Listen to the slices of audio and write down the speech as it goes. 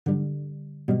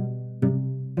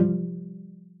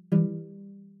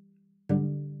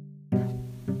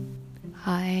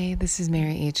Hi, this is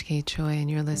Mary H.K. Choi,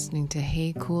 and you're listening to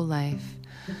Hey Cool Life,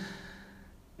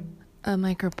 a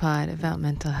micropod about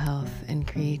mental health and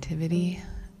creativity.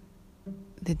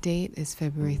 The date is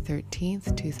February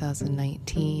 13th,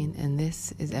 2019, and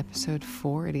this is episode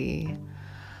 40.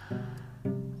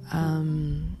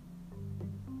 I've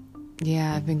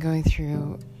been going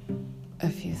through a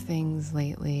few things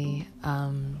lately.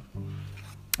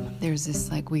 There's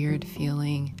this weird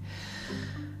feeling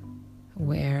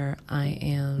where I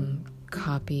am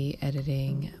copy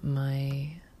editing my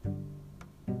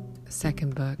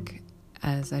second book,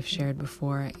 as I've shared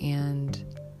before, and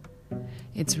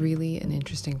it's really an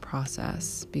interesting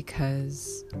process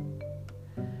because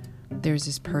there's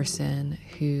this person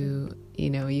who,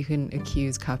 you can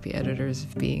accuse copy editors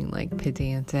of being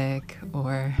pedantic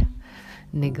or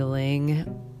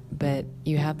niggling, but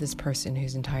you have this person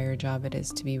whose entire job it is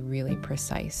to be really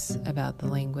precise about the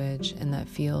language, and that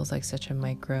feels like such a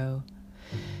micro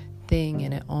thing,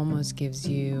 and it almost gives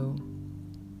you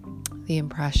the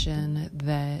impression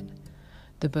that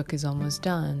the book is almost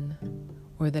done,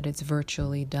 or that it's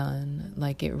virtually done,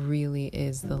 like it really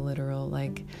is the literal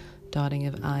dotting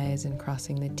of I's and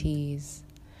crossing the T's.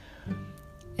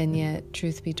 And yet,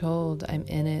 truth be told, I'm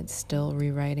in it still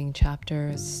rewriting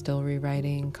chapters, still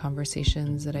rewriting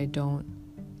conversations that I don't,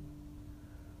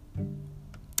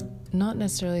 not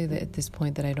necessarily that at this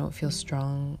point that I don't feel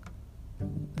strong,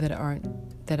 that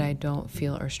I don't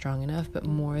feel are strong enough, but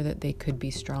more that they could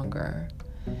be stronger.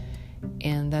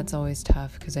 And that's always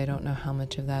tough because I don't know how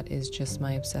much of that is just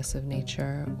my obsessive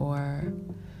nature or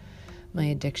my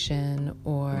addiction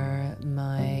or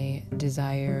my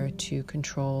desire to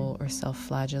control or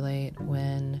self-flagellate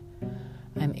when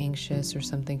I'm anxious or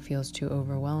something feels too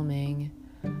overwhelming.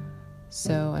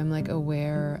 So I'm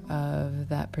aware of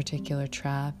that particular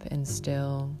trap and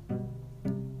still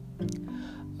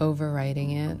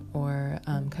overriding it or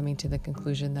coming to the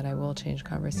conclusion that I will change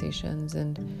conversations.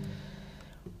 And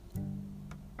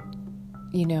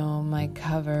my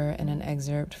cover and an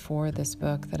excerpt for this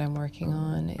book that I'm working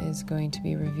on is going to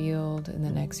be revealed in the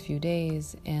next few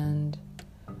days, and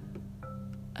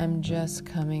I'm just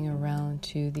coming around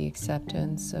to the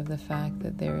acceptance of the fact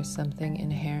that there is something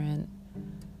inherent,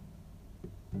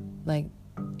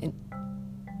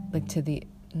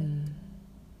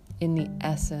 in the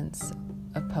essence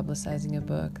of publicizing a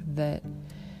book that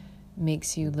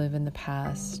makes you live in the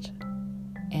past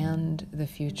and the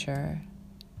future.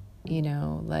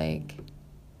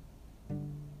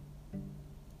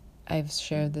 I've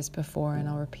shared this before and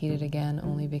I'll repeat it again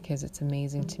only because it's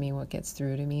amazing to me what gets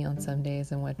through to me on some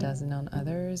days and what doesn't on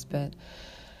others. But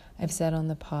I've said on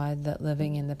the pod that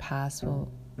living in the past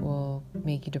will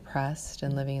make you depressed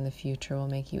and living in the future will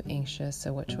make you anxious.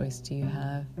 So what choice do you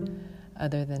have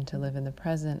other than to live in the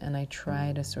present? And I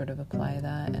try to sort of apply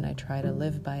that and I try to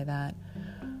live by that.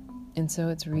 And so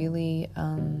it's really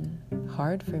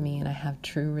hard for me, and I have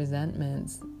true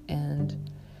resentments and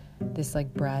this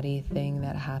bratty thing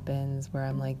that happens where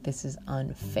I'm this is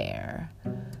unfair,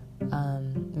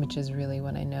 which is really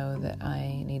when I know that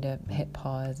I need to hit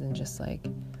pause and just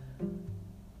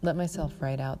let myself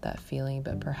write out that feeling,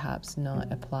 but perhaps not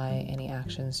apply any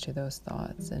actions to those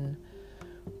thoughts and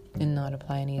not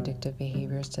apply any addictive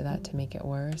behaviors to that to make it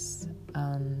worse.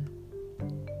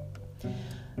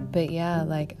 But yeah,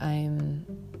 I'm,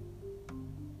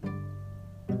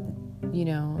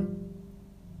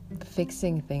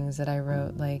 fixing things that I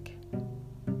wrote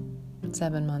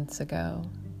 7 months ago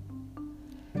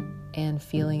and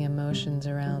feeling emotions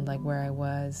around where I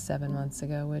was 7 months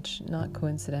ago, which not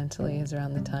coincidentally is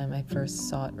around the time I first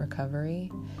sought recovery.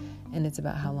 And it's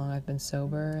about how long I've been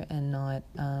sober and not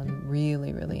really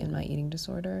in my eating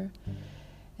disorder.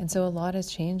 And so a lot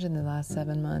has changed in the last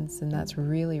 7 months, and that's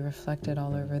really reflected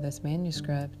all over this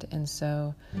manuscript. And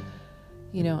so,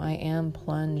 I am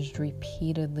plunged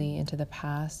repeatedly into the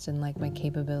past and my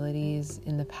capabilities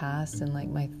in the past and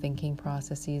my thinking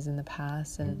processes in the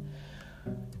past. And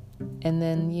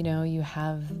then, you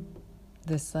have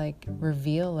this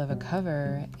reveal of a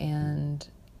cover and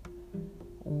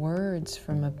words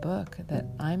from a book that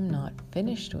I'm not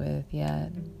finished with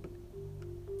yet.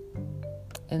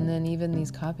 And then even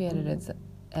these copy edits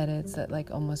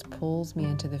that almost pulls me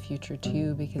into the future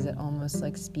too, because it almost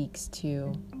speaks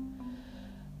to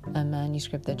a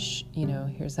manuscript that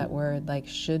here's that word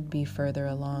should be further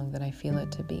along than I feel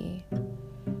it to be.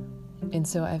 And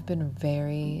so I've been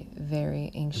very,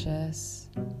 very anxious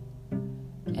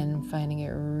and finding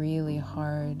it really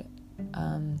hard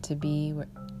to be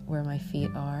where my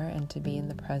feet are and to be in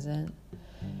the present.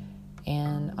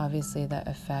 And obviously that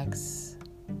affects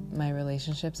my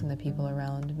relationships and the people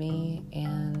around me.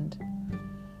 And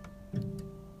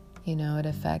It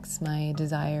affects my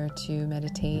desire to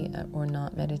meditate or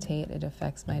not meditate. It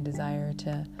affects my desire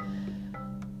to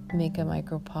make a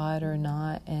micropod or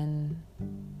not. And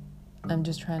I'm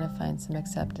just trying to find some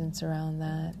acceptance around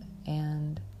that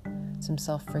and some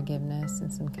self-forgiveness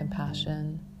and some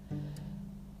compassion.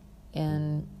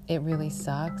 And it really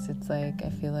sucks. It's like, I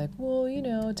feel like,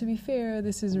 well, to be fair,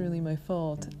 this isn't really my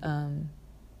fault.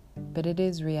 But it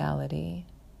is reality.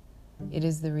 It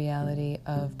is the reality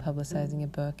of publicizing a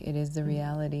book. It is the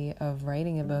reality of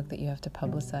writing a book that you have to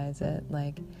publicize it.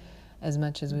 Like, as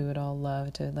much as we would all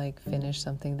love to finish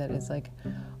something that is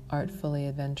artfully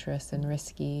adventurous and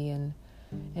risky and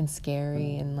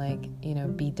scary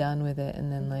and be done with it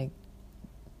and then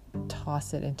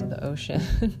toss it into the ocean.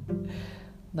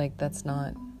 That's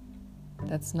not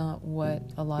what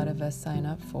a lot of us sign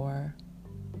up for.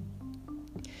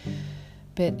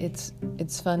 But it's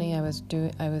funny. I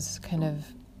was kind of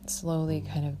slowly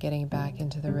getting back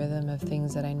into the rhythm of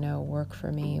things that I know work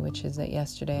for me, which is that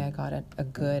yesterday I got a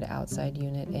good outside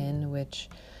unit in, which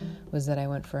was that I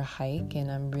went for a hike. And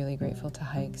I'm really grateful to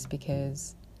hikes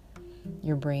because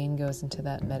your brain goes into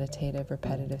that meditative,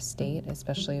 repetitive state,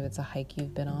 especially if it's a hike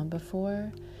you've been on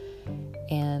before.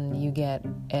 And you get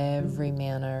every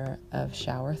manner of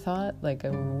shower thought,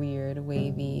 a weird,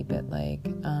 wavy, but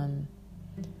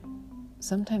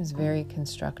sometimes very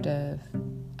constructive,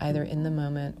 either in the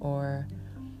moment or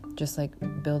just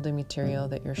building material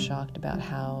that you're shocked about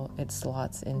how it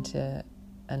slots into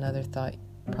another thought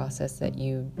process that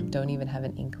you don't even have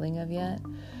an inkling of yet.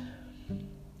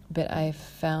 But I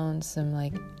found some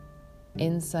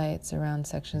insights around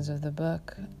sections of the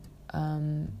book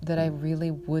that I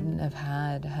really wouldn't have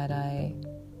had I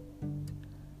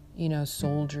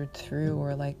soldiered through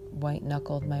or white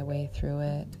knuckled my way through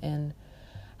it. And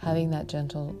having that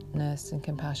gentleness and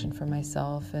compassion for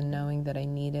myself and knowing that I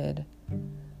needed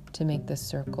to make the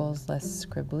circles less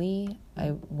scribbly,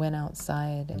 I went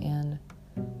outside and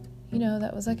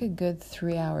that was a good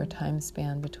 3-hour time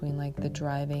span between the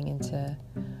driving into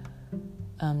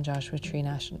Joshua Tree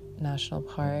National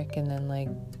Park and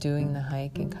then doing the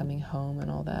hike and coming home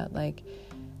and all that.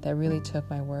 That really took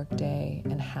my work day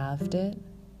and halved it.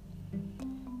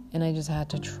 And I just had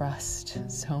to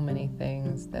trust so many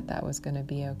things that was going to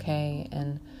be okay.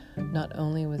 And not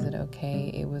only was it okay,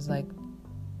 it was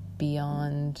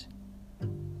beyond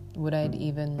what I'd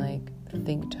even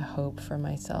think to hope for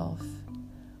myself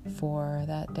for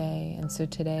that day. And so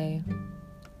today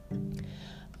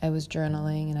I was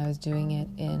journaling and I was doing it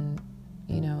in,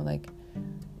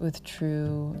 with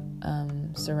true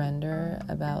surrender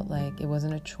about it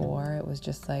wasn't a chore. It was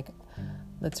just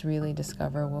let's really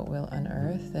discover what we'll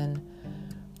unearth. And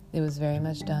it was very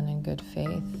much done in good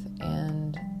faith.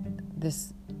 And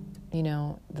this,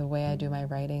 the way I do my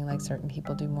writing, certain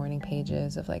people do morning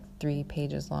pages of 3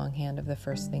 pages longhand of the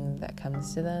first thing that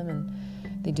comes to them. And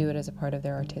they do it as a part of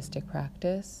their artistic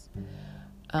practice.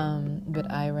 But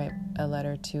I write a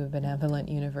letter to a benevolent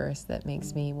universe that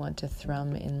makes me want to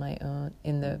thrum in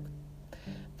the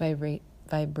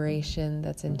vibration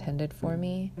that's intended for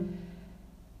me.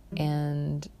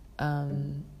 And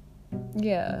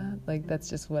that's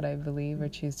just what I believe or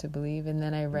choose to believe. And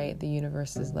then I write the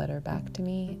universe's letter back to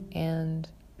me. And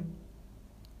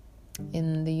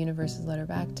in the universe's letter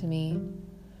back to me,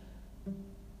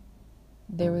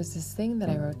 there was this thing that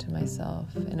I wrote to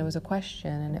myself, and it was a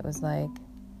question, and it was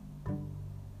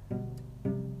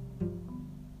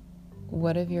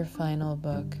what if your final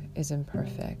book is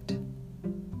imperfect?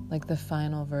 The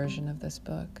final version of this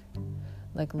book.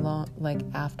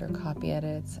 After copy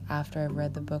edits, after I've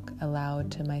read the book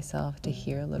aloud to myself to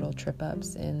hear little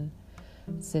trip-ups in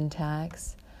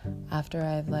syntax, after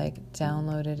I've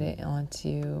downloaded it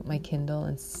onto my Kindle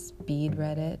and speed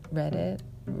read it,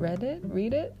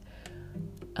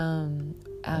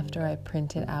 after I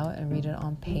print it out and read it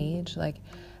on page,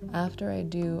 after I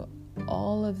do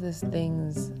all of these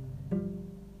things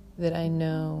that I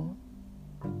know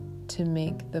to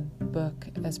make the book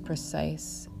as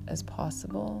precise as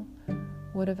possible,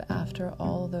 what if after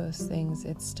all those things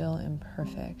it's still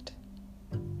imperfect?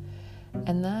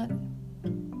 And that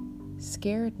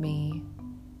scared me.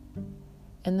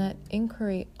 And that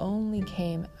inquiry only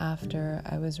came after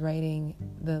I was writing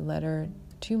the letter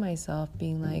to myself,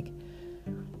 being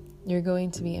you're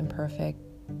going to be imperfect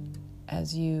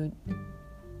as you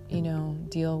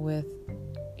deal with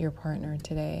your partner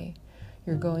today.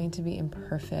 You're going to be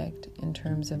imperfect in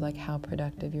terms of how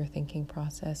productive your thinking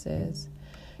process is.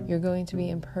 You're going to be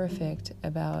imperfect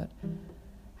about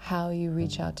how you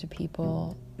reach out to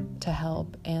people to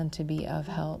help and to be of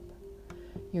help.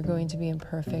 You're going to be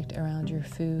imperfect around your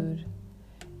food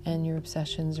and your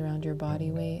obsessions around your body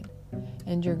weight.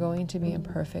 And you're going to be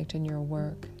imperfect in your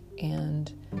work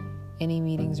and any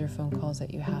meetings or phone calls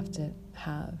that you have to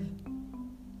have.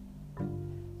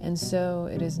 And so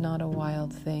it is not a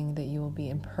wild thing that you will be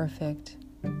imperfect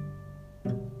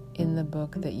in the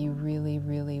book that you really,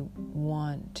 really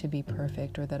want to be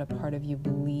perfect, or that a part of you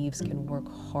believes can work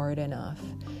hard enough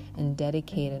and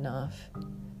dedicate enough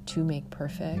to make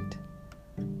perfect.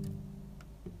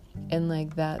 And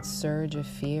like that surge of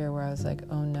fear where I was like,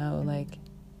 oh no, like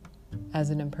as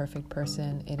an imperfect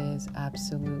person, it is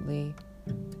absolutely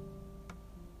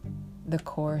the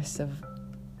course of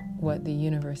what the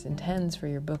universe intends for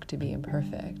your book to be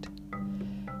imperfect.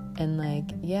 And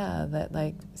like, yeah, that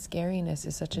like scariness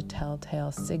is such a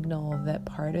telltale signal that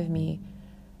part of me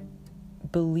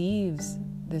believes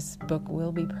this book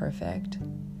will be perfect,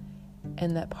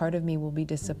 and that part of me will be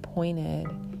disappointed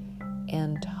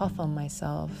and tough on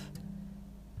myself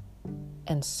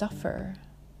and suffer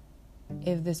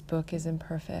if this book is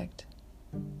imperfect.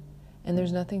 And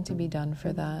there's nothing to be done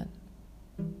for that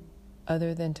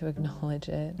other than to acknowledge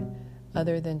it,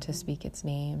 other than to speak its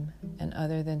name, and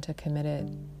other than to commit it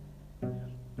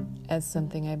as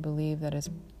something I believe that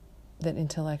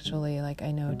intellectually, like,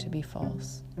 I know to be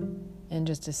false, and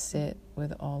just to sit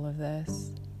with all of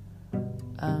this.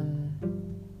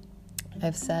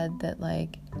 I've said that,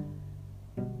 like,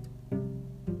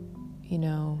 you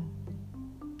know,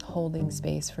 holding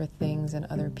space for things and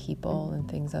other people and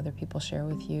things other people share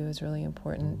with you is really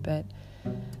important, but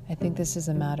I think this is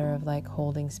a matter of like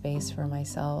holding space for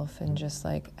myself and just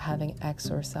like having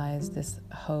exorcised this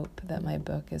hope that my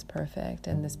book is perfect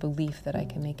and this belief that I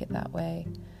can make it that way.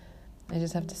 I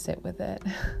just have to sit with it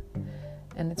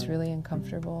and it's really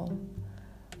uncomfortable.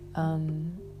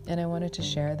 And I wanted to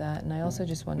share that, and I also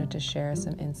just wanted to share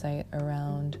some insight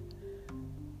around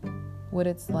what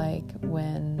it's like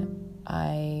when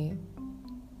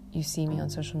you see me on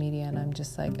social media and I'm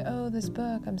just like, oh, this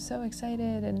book, I'm so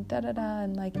excited, and da-da-da,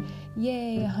 and like,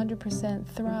 yay, 100%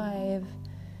 thrive,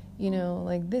 you know,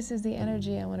 like this is the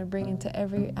energy I want to bring into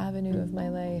every avenue of my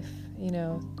life, you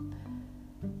know,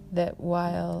 that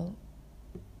while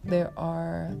there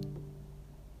are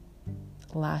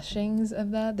lashings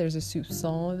of that, there's a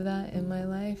soupçon of that in my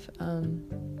life,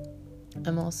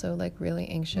 I'm also like really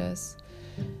anxious,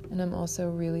 and I'm also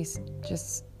really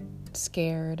just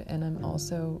scared, and I'm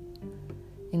also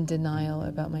in denial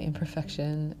about my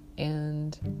imperfection,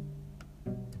 and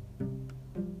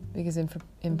because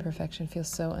imperfection feels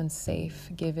so unsafe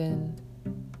given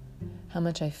how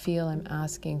much I feel I'm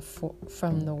asking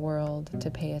from the world to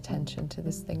pay attention to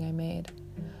this thing I made.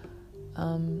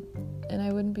 And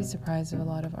I wouldn't be surprised if a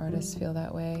lot of artists feel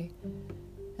that way,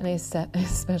 and I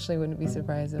especially wouldn't be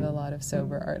surprised if a lot of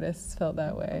sober artists felt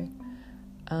that way.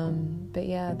 But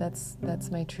yeah,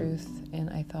 that's my truth, and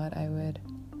I thought I would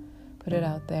put it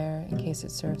out there in case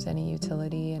it serves any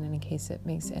utility and in case it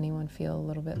makes anyone feel a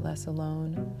little bit less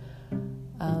alone.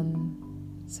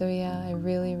 So yeah, I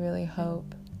really, really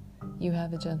hope you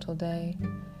have a gentle day,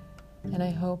 and I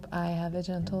hope I have a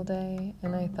gentle day,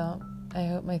 and I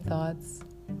hope my thoughts,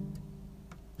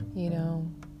 you know,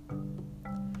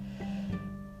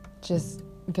 just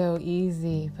go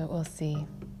easy, but we'll see.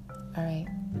 All right.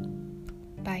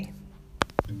 Bye.